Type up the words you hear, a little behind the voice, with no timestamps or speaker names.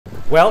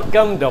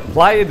Welcome to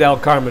Playa del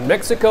Carmen,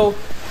 Mexico.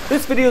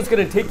 This video is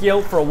going to take you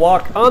out for a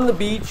walk on the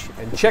beach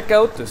and check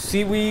out the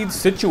seaweed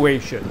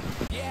situation.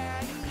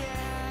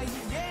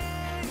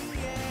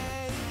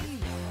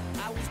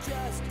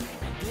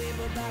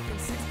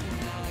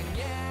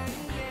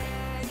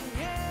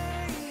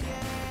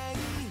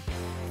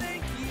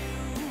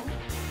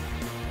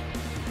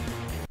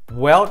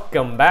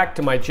 Welcome back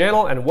to my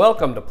channel and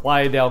welcome to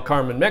Playa del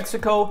Carmen,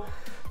 Mexico.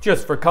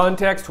 Just for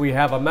context, we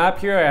have a map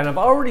here and I've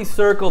already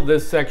circled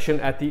this section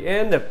at the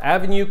end of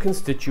Avenue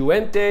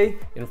Constituente,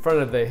 in front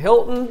of the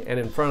Hilton and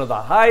in front of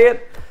the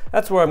Hyatt.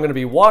 That's where I'm going to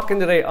be walking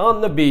today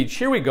on the beach.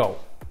 Here we go.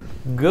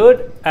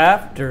 Good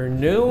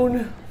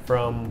afternoon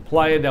from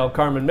Playa del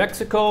Carmen,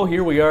 Mexico.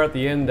 Here we are at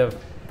the end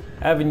of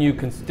Avenue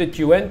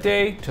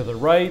Constituente. To the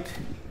right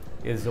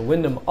is the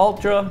Wyndham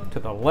Ultra.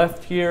 To the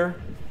left here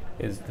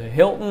is the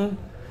Hilton.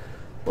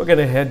 We're going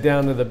to head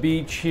down to the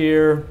beach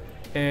here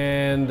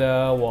and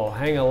we'll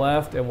hang a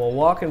left and we'll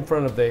walk in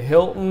front of the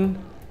Hilton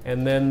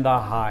and then the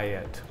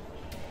Hyatt.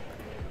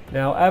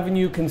 Now,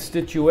 Avenue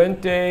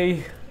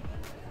Constituente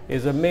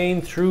is a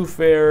main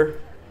thoroughfare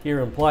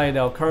here in Playa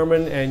del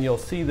Carmen, and you'll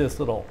see this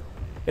little,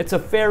 it's a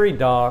ferry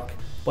dock,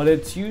 but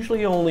it's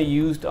usually only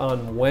used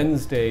on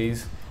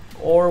Wednesdays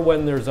or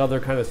when there's other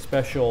kind of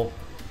special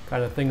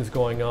kind of things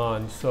going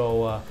on.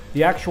 So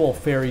the actual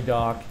ferry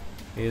dock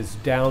is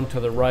down to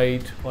the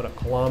right, about 1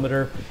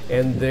 kilometer,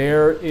 and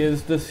there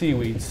is the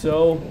seaweed.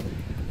 So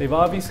they've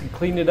obviously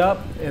cleaned it up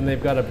and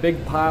they've got a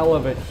big pile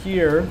of it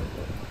here.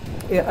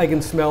 I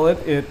can smell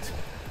it.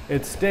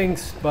 It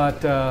stinks,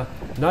 but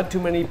not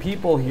too many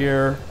people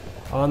here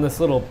on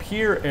this little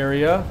pier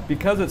area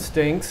because it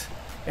stinks.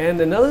 And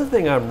another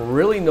thing I'm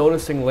really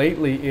noticing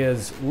lately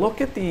is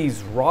look at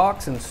these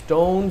rocks and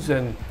stones,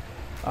 and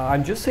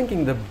I'm just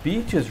thinking the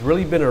beach has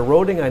really been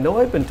eroding. I know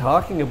I've been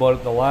talking about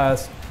it the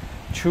last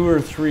 2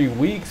 or 3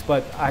 weeks,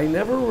 but I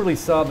never really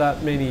saw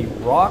that many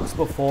rocks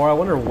before. I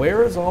wonder,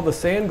 where is all the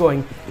sand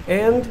going?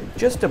 And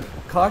just a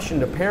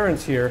caution to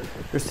parents here,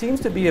 there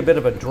seems to be a bit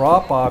of a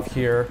drop off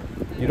here.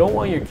 You don't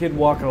want your kid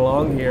walking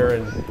along here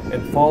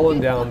and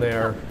falling down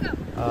there.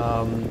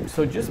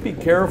 So just be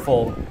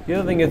careful. The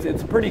other thing is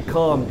it's a pretty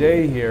calm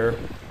day here,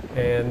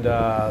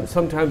 and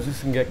sometimes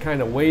this can get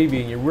kind of wavy,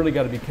 and you really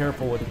got to be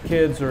careful with the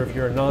kids, or if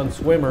you're a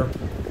non-swimmer.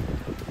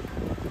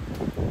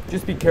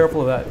 Just be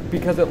careful of that,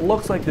 because it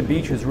looks like the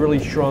beach has really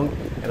shrunk,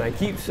 and I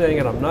keep saying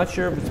it, I'm not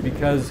sure if it's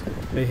because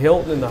the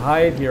Hilton and the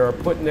Hyatt here are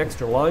putting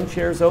extra lawn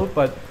chairs out,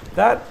 but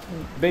that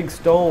big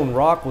stone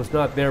rock was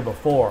not there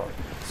before.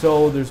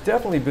 So there's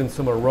definitely been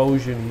some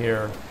erosion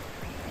here,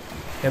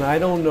 and I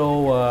don't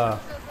know,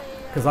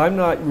 because I'm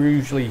not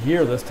usually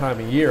here this time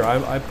of year.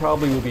 I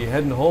probably will be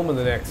heading home in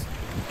the next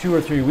 2 or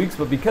 3 weeks,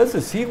 but because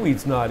the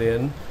seaweed's not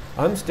in,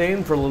 I'm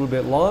staying for a little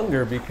bit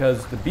longer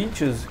because the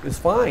beach is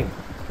fine.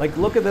 Like,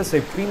 look at this,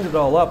 they've cleaned it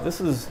all up. This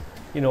is,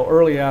 you know,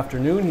 early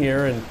afternoon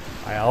here, and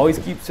I always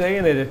keep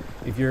saying it,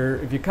 if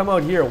you come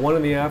out here at 1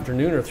 in the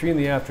afternoon or 3 in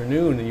the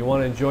afternoon and you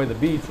want to enjoy the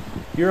beach,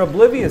 you're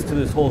oblivious to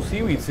this whole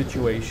seaweed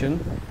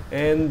situation.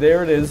 And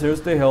there it is,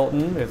 there's the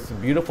Hilton. It's a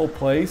beautiful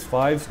place,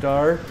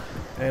 5-star,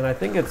 and I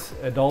think it's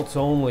adults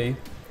only.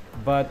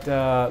 But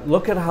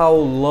look at how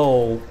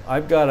low.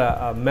 I've got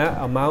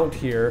a mount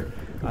here,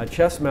 a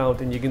chest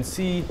mount, and you can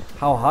see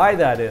how high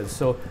that is.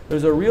 So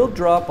there's a real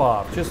drop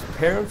off. Just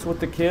parents with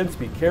the kids,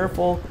 be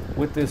careful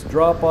with this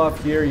drop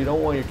off here. You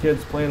don't want your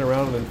kids playing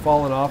around and then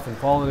falling off and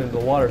falling into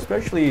the water,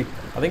 especially,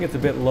 I think it's a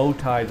bit low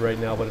tide right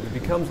now, but if it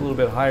becomes a little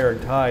bit higher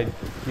tide,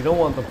 you don't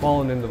want them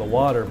falling into the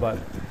water. But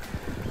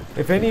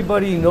if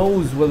anybody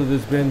knows whether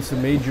there's been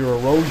some major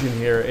erosion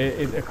here,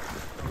 it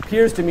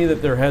appears to me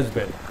that there has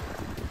been.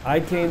 I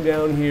came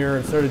down here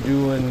and started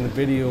doing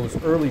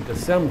videos early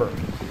December.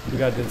 We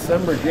got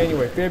December,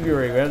 January,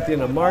 February, we're at the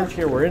end of March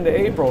here, we're into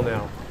April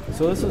now.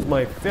 So this is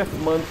my 5th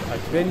month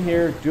I've been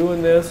here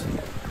doing this.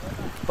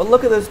 But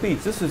look at this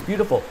beach, this is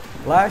beautiful.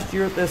 Last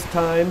year at this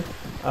time,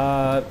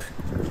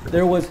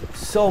 there was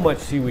so much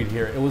seaweed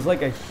here. It was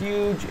like a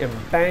huge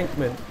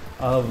embankment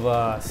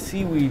of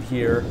seaweed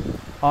here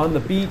on the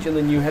beach, and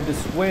then you had to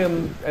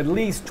swim at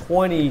least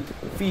 20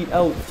 feet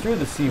out through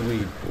the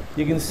seaweed.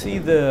 You can see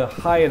the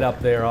Hyatt up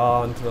there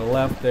on to the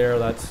left there.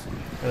 That's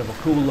kind of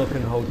a cool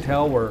looking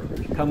hotel. We're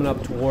coming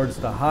up towards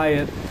the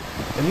Hyatt,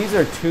 and these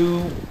are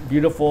 2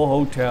 beautiful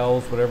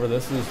hotels. Whatever,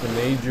 this is the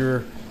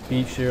major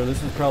beach here.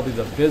 This is probably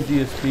the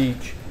busiest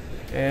beach,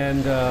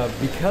 and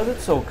because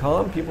it's so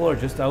calm, people are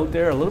just out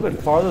there a little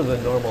bit farther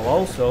than normal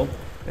also.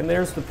 And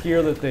there's the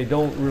pier that they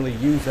don't really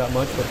use that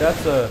much, but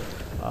that's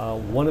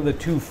one of the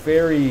 2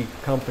 ferry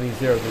companies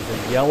there.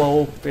 There's a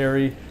yellow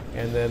ferry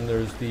and then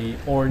there's the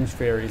orange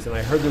ferries, and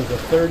I heard there's a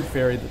 3rd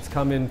ferry that's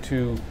come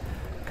into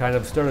kind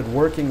of started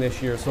working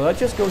this year. So that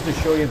just goes to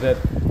show you that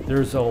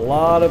there's a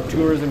lot of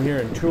tourism here,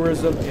 and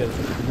tourism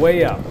is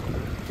way up.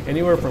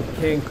 Anywhere from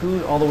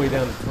Cancun all the way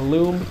down to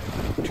Tulum,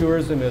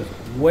 tourism is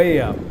way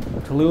up.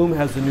 Tulum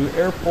has a new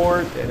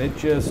airport, and it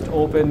just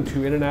opened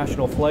to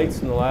international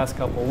flights in the last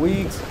couple of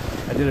weeks.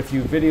 I did a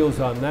few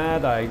videos on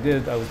that. I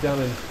was down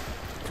in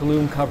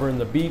Tulum covering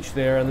the beach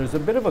there, and there's a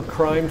bit of a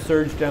crime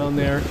surge down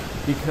there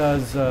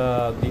because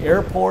the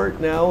airport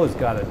now has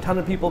got a ton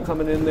of people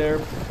coming in there.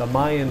 The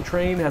Mayan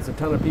train has a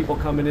ton of people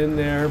coming in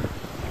there.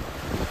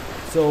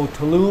 So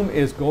Tulum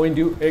is going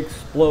to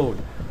explode.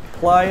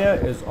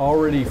 Playa is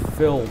already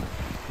filled.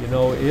 You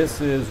know, this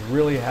is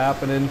really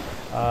happening.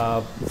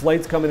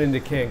 Flights coming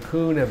into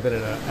Cancun have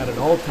been at an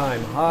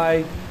all-time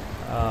high.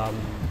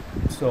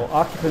 So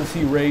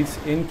occupancy rates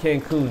in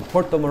Cancun,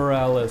 Puerto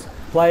Morales,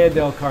 Playa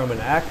del Carmen,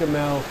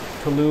 Acapulco,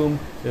 Tulum,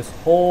 this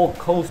whole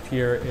coast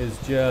here is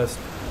just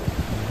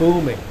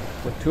booming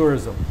with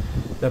tourism.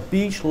 The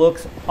beach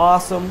looks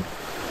awesome,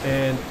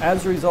 and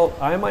as a result,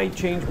 I might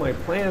change my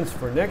plans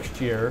for next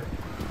year.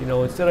 You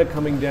know, instead of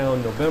coming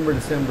down November,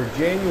 December,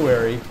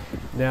 January,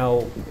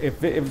 now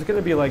if it's going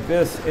to be like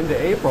this into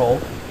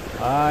April,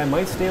 I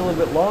might stay a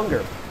little bit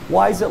longer.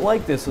 Why is it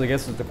like this? So I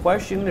guess is the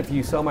question. If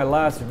you saw my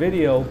last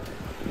video,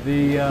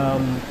 the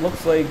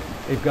looks like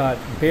they've got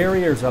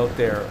barriers out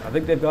there. I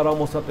think they've got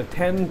almost up to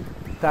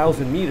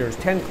 10,000 meters,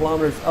 10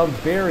 kilometers of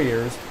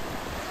barriers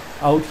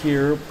out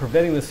here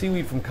preventing the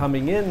seaweed from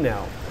coming in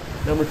now.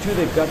 Number two,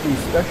 they've got these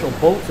special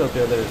boats out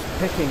there that is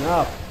picking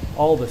up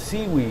all the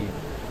seaweed.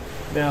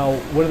 Now,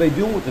 what do they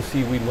do with the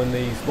seaweed when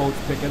these boats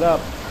pick it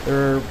up?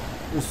 There's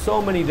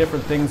so many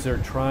different things they're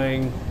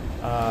trying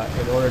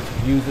in order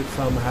to use it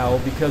somehow,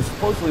 because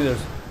supposedly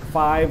there's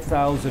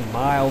 5,000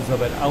 miles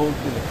of it out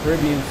in the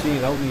Caribbean Sea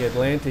and out in the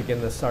Atlantic, in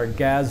the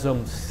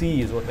Sargassum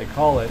Sea is what they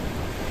call it.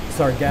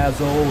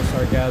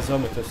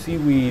 Sargassum, it's a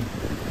seaweed,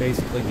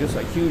 basically just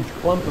a huge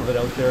clump of it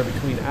out there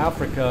between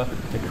Africa,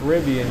 the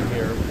Caribbean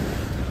here.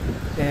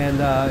 And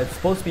it's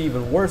supposed to be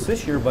even worse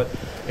this year, but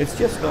it's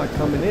just not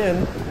coming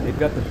in. They've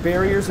got the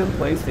barriers in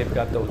place, they've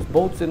got those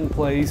boats in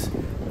place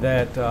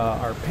that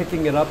are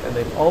picking it up, and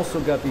they've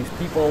also got these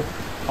people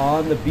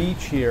on the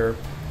beach here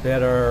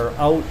that are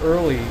out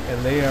early,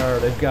 and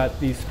they've got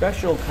these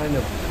special kind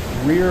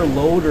of rear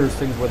loaders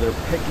things where they're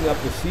picking up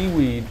the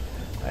seaweed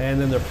and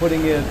then they're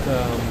putting it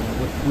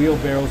with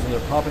wheelbarrows and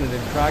they're popping it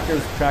in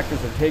tractors.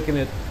 Tractors are taking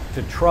it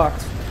to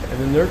trucks and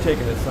then they're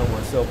taking it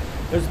somewhere. So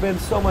there's been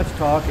so much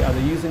talk. Are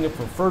they using it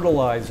for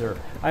fertilizer?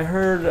 I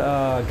heard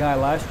a guy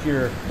last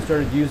year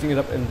started using it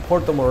up in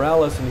Puerto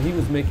Morales and he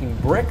was making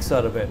bricks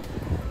out of it.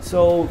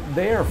 So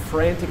they are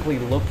frantically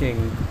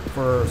looking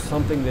for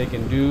something they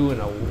can do and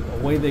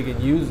a way they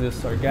can use this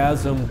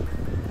sargassum.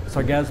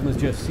 Sargassum is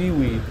just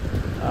seaweed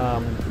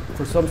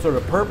for some sort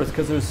of purpose,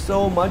 because there's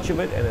so much of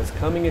it and it's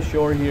coming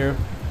ashore here.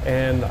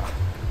 And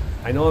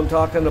I know I'm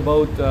talking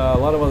about a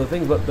lot of other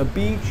things, but the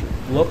beach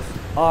looks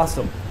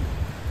awesome.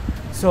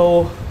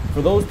 So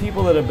for those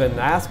people that have been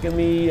asking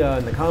me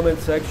in the comment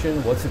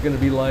section, what's it going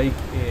to be like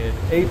in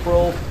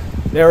April?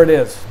 There it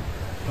is.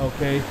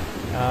 Okay.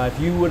 If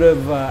you would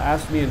have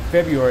asked me in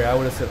February, I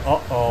would have said,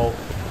 uh-oh,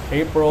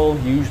 April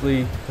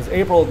usually, because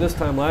April this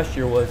time last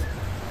year was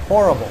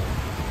horrible.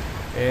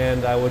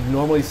 And I would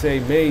normally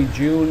say May,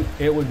 June,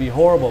 it would be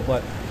horrible.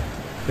 But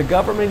the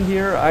government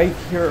here, I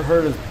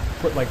heard, has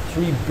put like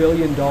 $3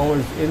 billion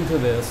into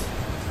this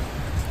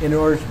in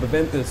order to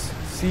prevent this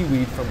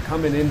seaweed from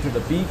coming into the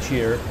beach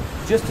here,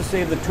 just to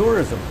save the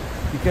tourism.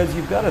 Because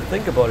you've got to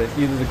think about it.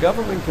 Either the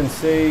government can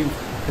spend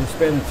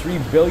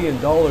 $3 billion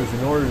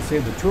in order to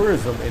save the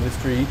tourism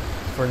industry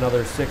for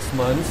another 6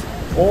 months,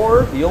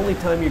 or the only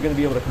time you're going to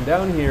be able to come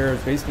down here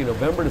is basically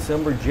November,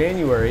 December,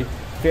 January,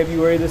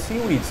 February the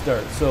seaweed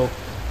starts. So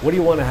what do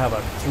you want to have,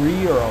 a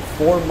 3 or a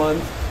 4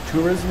 month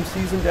tourism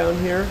season down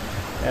here?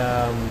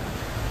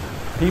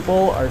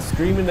 People are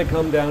screaming to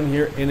come down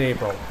here in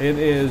April.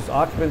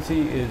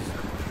 Occupancy is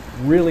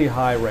really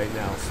high right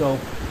now. So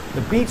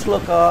the beach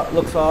looks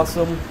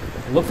awesome.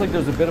 It looks like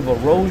there's a bit of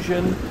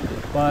erosion,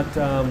 but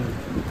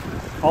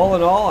all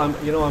in all,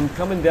 I'm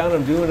coming down.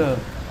 I'm doing a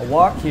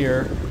walk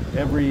here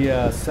every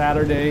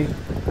Saturday,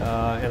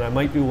 and I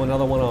might do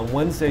another one on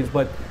Wednesdays.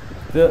 But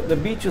the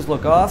beaches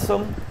look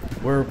awesome.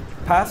 We're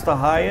past the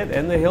Hyatt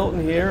and the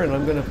Hilton here, and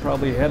I'm going to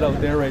probably head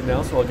out there right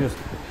now. So I'll just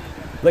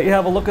let you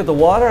have a look at the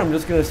water. I'm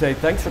just going to say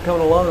thanks for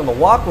coming along on the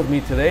walk with me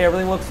today.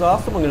 Everything looks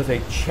awesome. I'm going to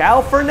say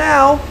ciao for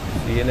now.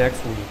 See you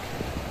next week.